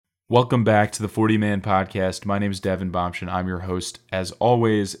Welcome back to the 40 Man Podcast. My name is Devin Bompshin. I'm your host. As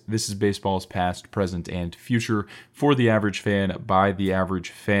always, this is baseball's past, present, and future for the average fan, by the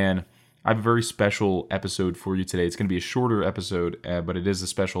average fan. I have a very special episode for you today. It's going to be a shorter episode, but it is a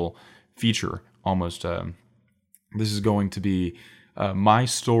special feature almost. This is going to be my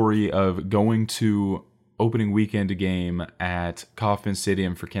story of going to opening weekend game at Kauffman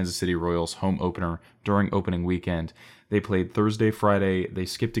Stadium for Kansas City Royals home opener during opening weekend. They played Thursday, Friday, they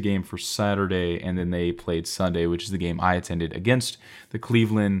skipped a game for Saturday, and then they played Sunday, which is the game I attended, against the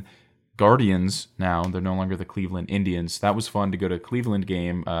Cleveland Guardians. Now, they're no longer the Cleveland Indians. That was fun to go to a Cleveland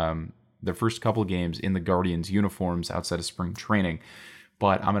game, their first couple games in the Guardians uniforms outside of spring training.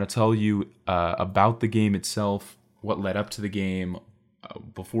 But I'm going to tell you about the game itself, what led up to the game,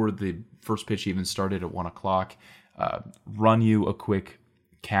 before the first pitch even started at 1 o'clock, run you a quick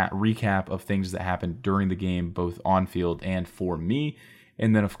recap of things that happened during the game, both on field and for me.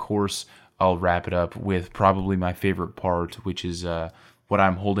 And then, of course, I'll wrap it up with probably my favorite part, which is what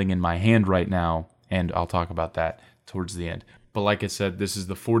I'm holding in my hand right now. And I'll talk about that towards the end. But like I said, this is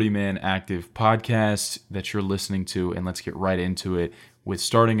the 40 Man Active podcast that you're listening to. And let's get right into it with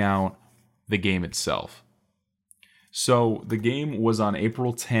starting out the game itself. So the game was on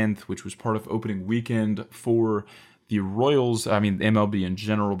April 10th, which was part of opening weekend for the Royals. I mean, MLB in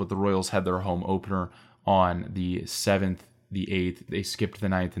general, but the Royals had their home opener on the 7th, the 8th. They skipped the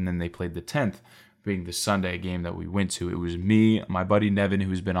 9th, and then they played the 10th, being the Sunday game that we went to. It was me, my buddy Nevin,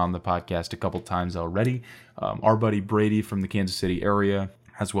 who's been on the podcast a couple times already, our buddy Brady from the Kansas City area,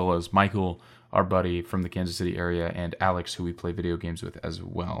 as well as Michael, our buddy from the Kansas City area, and Alex, who we play video games with as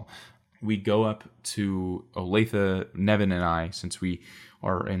well. We go up to Olathe, Nevin and I, since we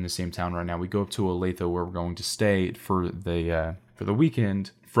are in the same town right now. We go up to Olathe where we're going to stay for the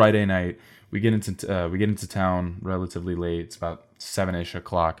weekend. Friday night, we get into town relatively late. It's about 7-ish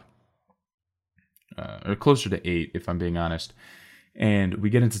o'clock, or closer to 8, if I'm being honest. And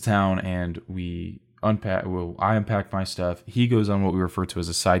we get into town and we unpack. Well, I unpack my stuff. He goes on what we refer to as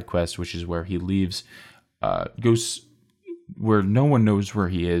a side quest, which is where he leaves, goes where no one knows where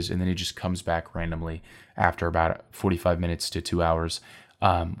he is, and then he just comes back randomly after about 45 minutes to 2 hours.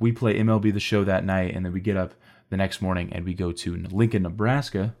 We play MLB The Show that night, and then we get up the next morning and we go to Lincoln,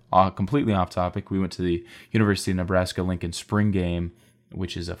 Nebraska. Completely off topic. We went to the University of Nebraska-Lincoln spring game,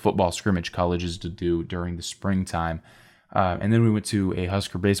 which is a football scrimmage colleges to do during the springtime. And then we went to a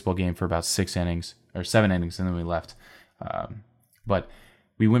Husker baseball game for about 7 innings, and then we left. But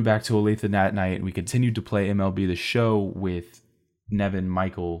we went back to Olathe that night, and we continued to play MLB The Show with Nevin,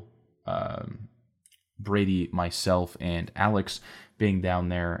 Michael, Brady, myself, and Alex being down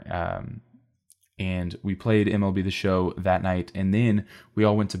there. And we played MLB The Show that night, and then we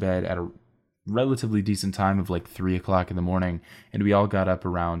all went to bed at a relatively decent time of like 3 o'clock in the morning, and we all got up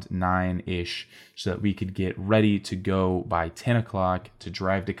around 9-ish so that we could get ready to go by 10 o'clock to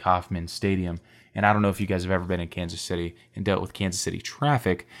drive to Kauffman Stadium. And I don't know if you guys have ever been in Kansas City and dealt with Kansas City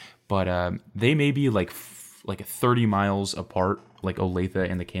traffic, but they may be like 30 miles apart, like Olathe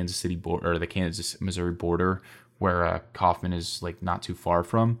and the Kansas City border, or the Kansas-Missouri border, where Kauffman is like not too far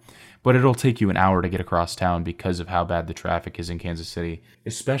from. But it'll take you an hour to get across town because of how bad the traffic is in Kansas City,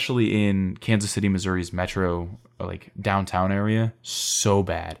 especially in Kansas City, Missouri's metro, like downtown area. So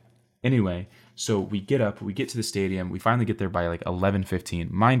bad. Anyway, so we get up, we get to the stadium, we finally get there by like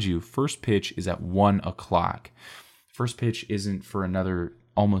 11:15. Mind you, first pitch is at 1 o'clock. First pitch isn't for another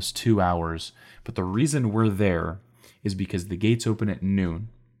almost 2 hours, but the reason we're there is because the gates open at noon,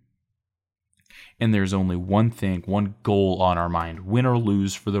 and there's only one goal on our mind. Win or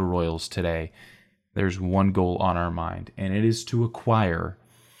lose for the Royals today, there's one goal on our mind, and it is to acquire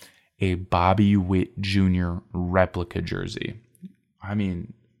a Bobby Witt Jr. replica jersey. I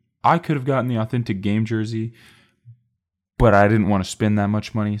mean, I could have gotten the authentic game jersey, but I didn't want to spend that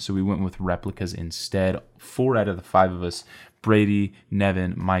much money, so we went with replicas instead. 4 out of the 5 of us, Brady,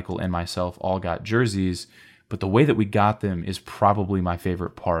 Nevin, Michael, and myself, all got jerseys, but the way that we got them is probably my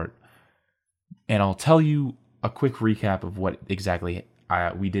favorite part. And I'll tell you a quick recap of what exactly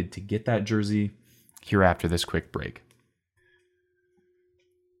we did to get that jersey here after this quick break.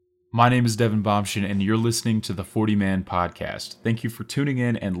 My name is Devin Bompshin, and you're listening to the 40 Man Podcast. Thank you for tuning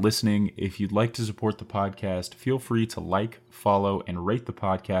in and listening. If you'd like to support the podcast, feel free to like, follow, and rate the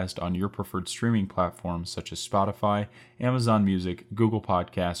podcast on your preferred streaming platforms such as Spotify, Amazon Music, Google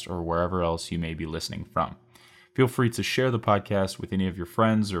Podcasts, or wherever else you may be listening from. Feel free to share the podcast with any of your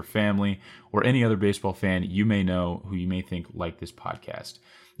friends or family or any other baseball fan you may know who you may think like this podcast.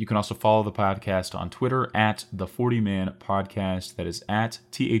 You can also follow the podcast on Twitter at the 40 Man Podcast. That is at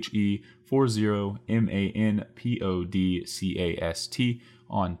THE40MANPODCAST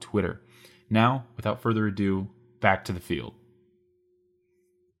on Twitter. Now, without further ado, back to the field.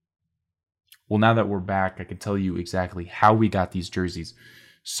 Well, now that we're back, I can tell you exactly how we got these jerseys.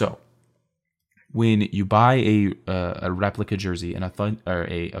 So, when you buy a replica jersey,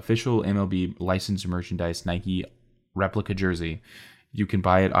 a official MLB licensed merchandise Nike replica jersey, you can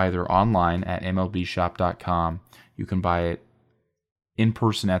buy it either online at MLBshop.com, you can buy it in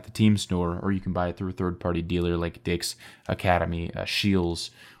person at the team store, or you can buy it through a third-party dealer like Dick's Academy,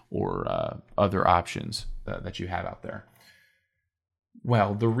 Shields, or other options that you have out there.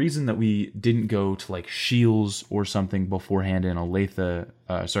 Well, the reason that we didn't go to like Shields or something beforehand in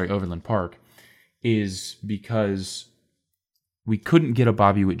Overland Park is because we couldn't get a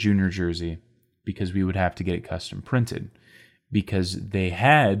Bobby Witt Jr. jersey because we would have to get it custom printed, because they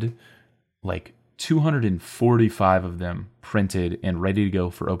had like 245 of them printed and ready to go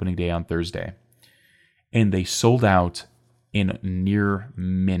for opening day on Thursday. And they sold out in mere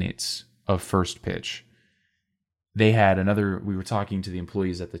minutes of first pitch. They had we were talking to the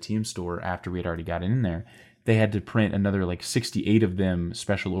employees at the team store after we had already gotten in there. They had to print another like 68 of them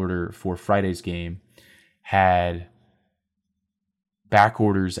special order for Friday's game, had back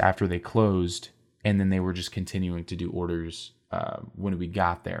orders after they closed, and then they were just continuing to do orders when we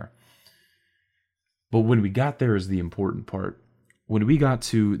got there. But when we got there is the important part. When we got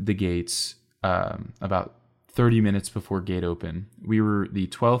to the gates about 30 minutes before gate open, we were the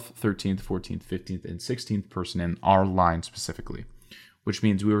 12th, 13th, 14th, 15th, and 16th person in our line specifically, which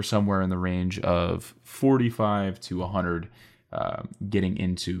means we were somewhere in the range of 45 to 100 getting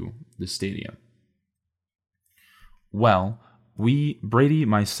into the stadium. Well, Brady,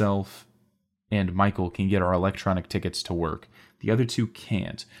 myself, and Michael can get our electronic tickets to work. The other two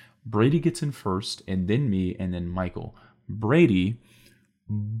can't. Brady gets in first, and then me, and then Michael. Brady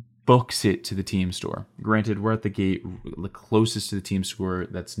books it to the team store. Granted, we're at the gate the closest to the team store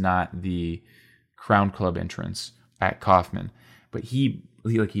that's not the Crown Club entrance at Kauffman. But he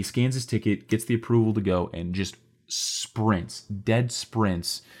scans his ticket, gets the approval to go, and just dead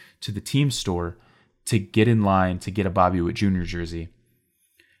sprints to the team store to get in line to get a Bobby Witt Jr. jersey.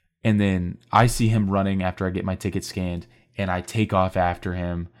 And then I see him running after I get my ticket scanned, and I take off after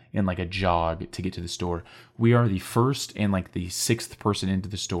him in like a jog to get to the store. We are the first and like the sixth person into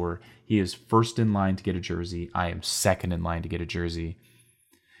the store. He is first in line to get a jersey. I am second in line to get a jersey.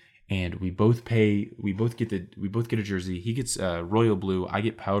 And we both get a jersey. He gets royal blue. I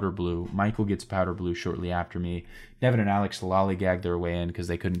get powder blue. Michael gets powder blue shortly after me. Nevin and Alex lollygag their way in because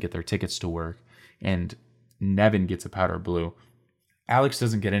they couldn't get their tickets to work. And Nevin gets a powder blue. Alex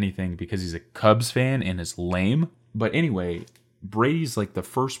doesn't get anything because he's a Cubs fan and is lame. But anyway, Brady's like the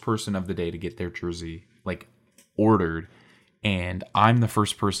first person of the day to get their jersey like ordered, and I'm the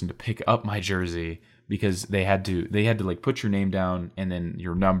first person to pick up my jersey because they had to like put your name down and then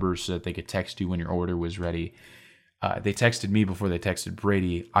your number so that they could text you when your order was ready. They texted me before they texted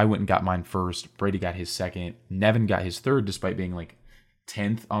Brady. I went and got mine first. Brady got his second. Nevin got his third despite being like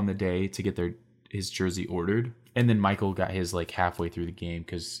 10th on the day to get his jersey ordered. And then Michael got his like halfway through the game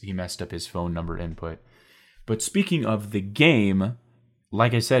because he messed up his phone number input. But speaking of the game,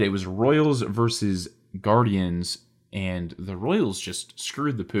 like I said, it was Royals versus Guardians, and the Royals just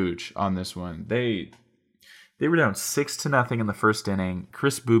screwed the pooch on this one. They were down 6-0 in the first inning.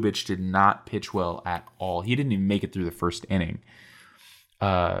 Chris Bubic did not pitch well at all. He didn't even make it through the first inning.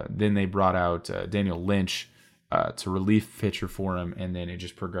 Then they brought out Daniel Lynch to relief pitcher for him, and then it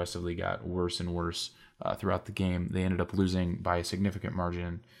just progressively got worse and worse throughout the game. They ended up losing by a significant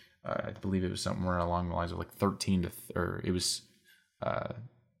margin. I believe it was somewhere along the lines of like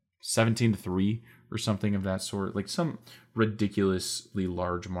 17-3 or something of that sort. Like some ridiculously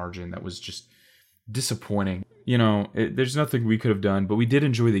large margin that was just disappointing. You know, there's nothing we could have done, but we did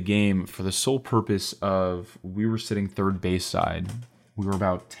enjoy the game for the sole purpose of we were sitting third base side. We were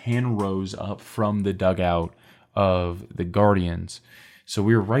about 10 rows up from the dugout of the Guardians. So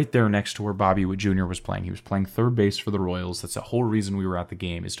we were right there next to where Bobby Witt Jr. was playing. He was playing third base for the Royals. That's the whole reason we were at the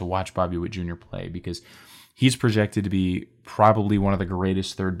game, is to watch Bobby Witt Jr. play, because he's projected to be probably one of the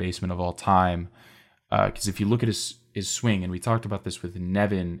greatest third basemen of all time. Because if you look at his swing, and we talked about this with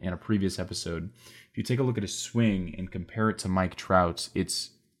Nevin in a previous episode, if you take a look at his swing and compare it to Mike Trout's,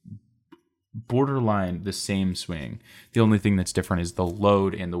 it's borderline the same swing. The only thing that's different is the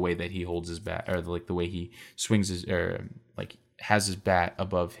load and the way that he holds his bat, or like the way he swings his, has his bat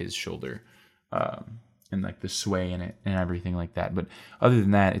above his shoulder, and like the sway in it and everything like that. But other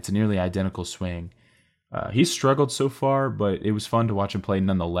than that, it's a nearly identical swing. He's struggled so far, but it was fun to watch him play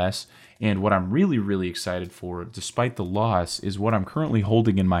nonetheless. And what I'm really, really excited for, despite the loss, is what I'm currently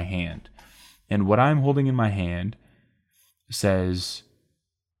holding in my hand. And what I'm holding in my hand says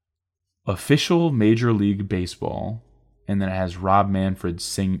official Major League Baseball, and then it has Rob Manfred's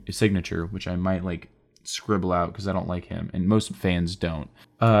signature, which I might like scribble out because I don't like him, and most fans don't.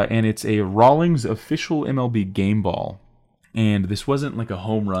 And it's a Rawlings official MLB game ball. And this wasn't like a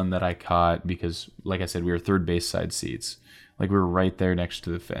home run that I caught because, like I said, we were third base side seats. Like we were right there next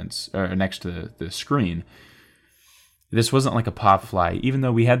to the fence, or next to the screen. This wasn't like a pop fly, even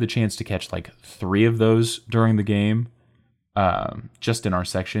though we had the chance to catch like 3 of those during the game, just in our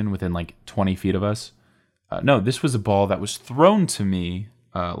section within like 20 feet of us. No, this was a ball that was thrown to me,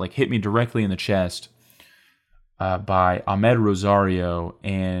 like hit me directly in the chest by Ahmed Rosario.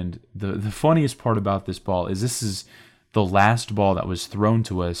 And the funniest part about this ball is this is the last ball that was thrown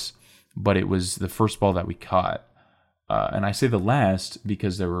to us, but it was the first ball that we caught. And I say the last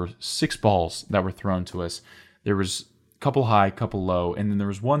because there were 6 balls that were thrown to us. There was a couple high, couple low, and then there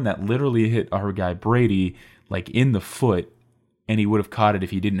was one that literally hit our guy Brady like in the foot, and he would have caught it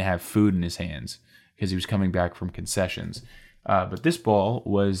if he didn't have food in his hands because he was coming back from concessions. But this ball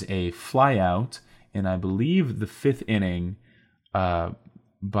was a fly out in, I believe, the 5th inning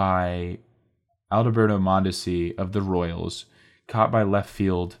by Alberto Mondesi of the Royals, caught by left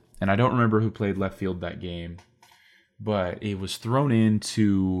field, and I don't remember who played left field that game, but it was thrown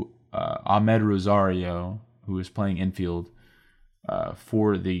into Ahmed Rosario, who was playing infield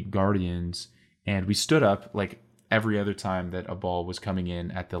for the Guardians, and we stood up like every other time that a ball was coming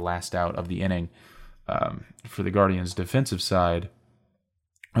in at the last out of the inning for the Guardians' defensive side,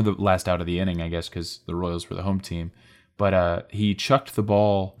 or the last out of the inning, I guess, because the Royals were the home team. But he chucked the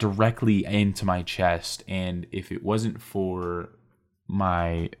ball directly into my chest, and if it wasn't for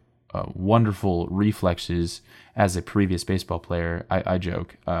my wonderful reflexes as a previous baseball player, I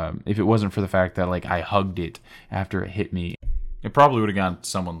joke, if it wasn't for the fact that like I hugged it after it hit me, it probably would have gone to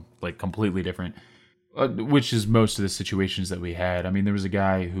someone like completely different, which is most of the situations that we had. I mean, there was a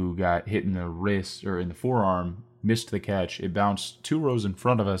guy who got hit in the wrist or in the forearm, missed the catch, it bounced 2 rows in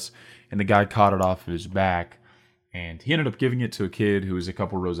front of us, and the guy caught it off of his back. And he ended up giving it to a kid who was a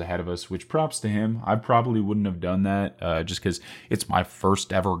couple rows ahead of us, which props to him. I probably wouldn't have done that just because it's my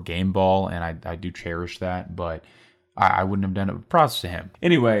first ever game ball, and I do cherish that, but I wouldn't have done it. Props to him.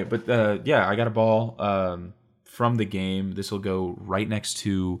 Anyway, but yeah, I got a ball from the game. This will go right next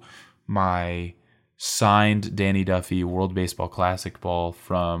to my signed Danny Duffy World Baseball Classic ball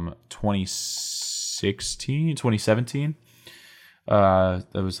from 2017. That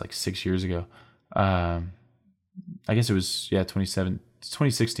was like 6 years ago. I guess it was,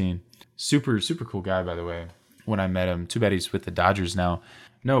 2016. Super cool guy, by the way, when I met him. Too bad he's with the Dodgers now.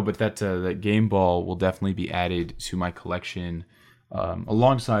 No, but that game ball will definitely be added to my collection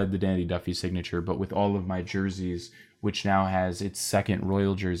alongside the Danny Duffy signature, but with all of my jerseys, which now has its 2nd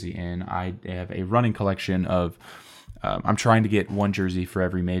Royal jersey in. I have a running collection of, I'm trying to get 1 jersey for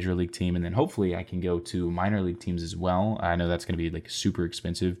every major league team, and then hopefully I can go to minor league teams as well. I know that's going to be like super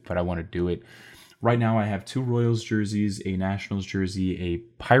expensive, but I want to do it. Right now I have 2 Royals jerseys, a Nationals jersey, a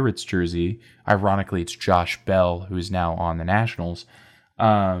Pirates jersey. Ironically, it's Josh Bell, who is now on the Nationals.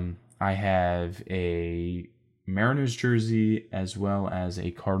 I have a Mariners jersey as well as a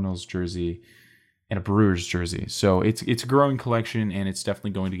Cardinals jersey and a Brewers jersey. So it's a growing collection, and it's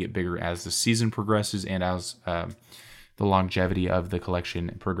definitely going to get bigger as the season progresses and as the longevity of the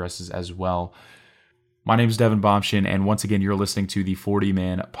collection progresses as well. My name is Devin Bompshin, and once again, you're listening to the 40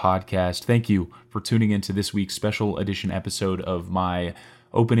 Man Podcast. Thank you for tuning into this week's special edition episode of my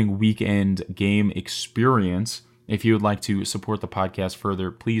opening weekend game experience. If you would like to support the podcast further,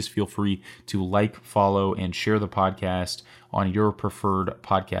 please feel free to like, follow, and share the podcast on your preferred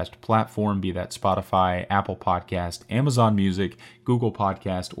podcast platform, be that Spotify, Apple Podcast, Amazon Music, Google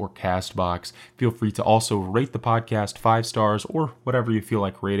Podcast, or CastBox. Feel free to also rate the podcast 5 stars or whatever you feel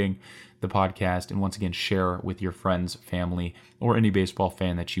like rating the podcast, and once again, share with your friends, family, or any baseball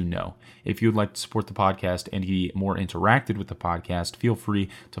fan that you know. If you'd like to support the podcast and be more interactive with the podcast, feel free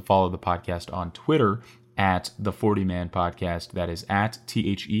to follow the podcast on Twitter at the 40 Man Podcast. That is at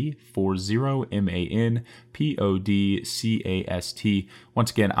THE40MANPODCAST.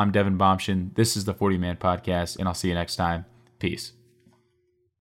 Once again, I'm Devin Bompshin. This is the 40 Man Podcast, and I'll see you next time. Peace.